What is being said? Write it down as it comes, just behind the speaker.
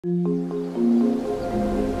Hello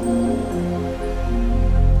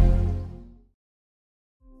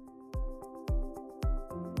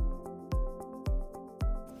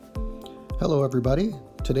everybody,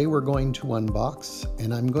 today we're going to unbox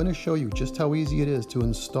and I'm going to show you just how easy it is to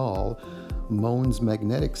install Moen's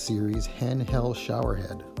Magnetix series handheld shower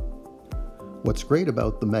head. What's great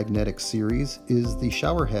about the Magnetix series is the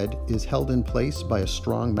shower head is held in place by a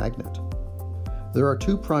strong magnet. There are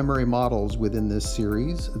two primary models within this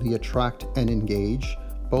series, the Attract and Engage,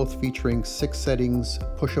 both featuring 6 settings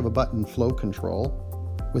push of a button flow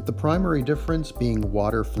control, with the primary difference being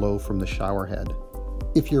water flow from the shower head.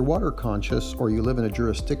 If you're water conscious or you live in a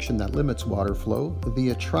jurisdiction that limits water flow, the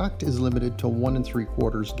Attract is limited to 1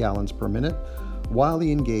 3/4 gallons per minute, while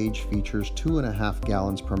the Engage features 2.5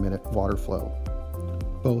 gallons per minute water flow.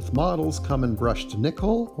 Both models come in brushed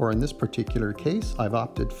nickel, or in this particular case, I've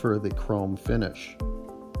opted for the chrome finish.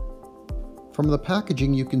 From the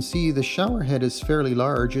packaging you can see the shower head is fairly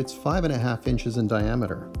large, it's 5.5 inches in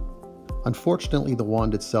diameter. Unfortunately, the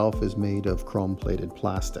wand itself is made of chrome-plated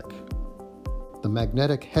plastic. The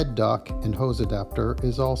magnetic head dock and hose adapter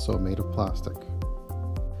is also made of plastic.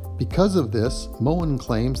 Because of this, Moen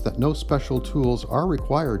claims that no special tools are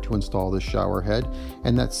required to install this shower head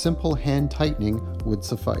and that simple hand tightening would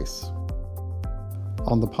suffice.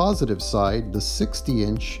 On the positive side, the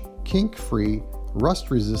 60-inch, kink-free,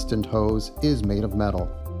 rust-resistant hose is made of metal.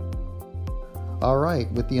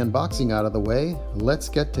 Alright, with the unboxing out of the way, let's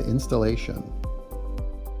get to installation.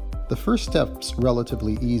 The first step's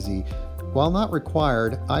relatively easy. While not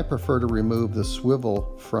required, I prefer to remove the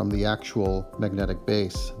swivel from the actual magnetic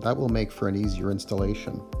base. That will make for an easier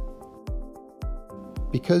installation.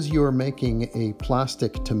 Because you are making a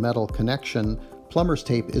plastic to metal connection, plumber's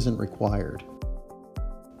tape isn't required.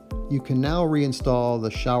 You can now reinstall the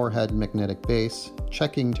shower head magnetic base,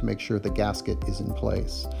 checking to make sure the gasket is in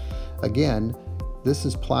place. Again, this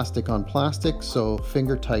is plastic on plastic, so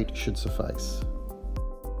finger tight should suffice.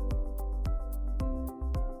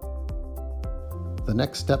 The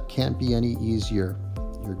next step can't be any easier.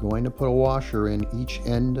 You're going to put a washer in each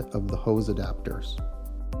end of the hose adapters.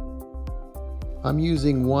 I'm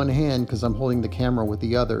using one hand because I'm holding the camera with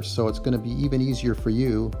the other, so it's going to be even easier for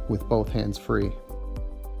you with both hands free.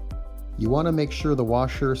 You want to make sure the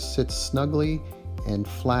washer sits snugly and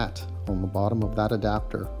flat on the bottom of that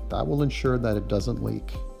adapter. That will ensure that it doesn't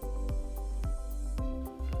leak.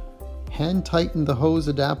 Hand tighten the hose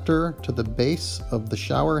adapter to the base of the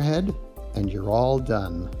shower head and you're all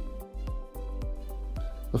done.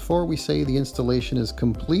 Before we say the installation is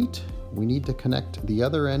complete, we need to connect the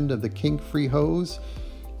other end of the kink-free hose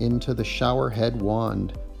into the shower head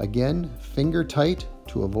wand. Again, finger tight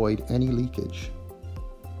to avoid any leakage.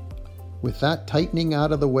 With that tightening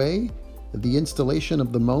out of the way, the installation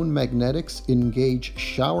of the Moen Magnetix Engage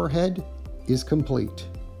shower head is complete.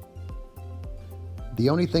 The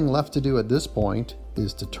only thing left to do at this point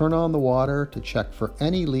is to turn on the water to check for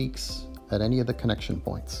any leaks at any of the connection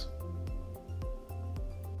points.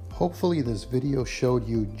 Hopefully this video showed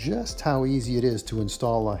you just how easy it is to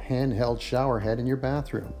install a handheld shower head in your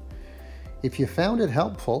bathroom. If you found it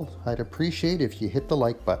helpful, I'd appreciate if you hit the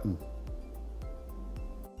like button.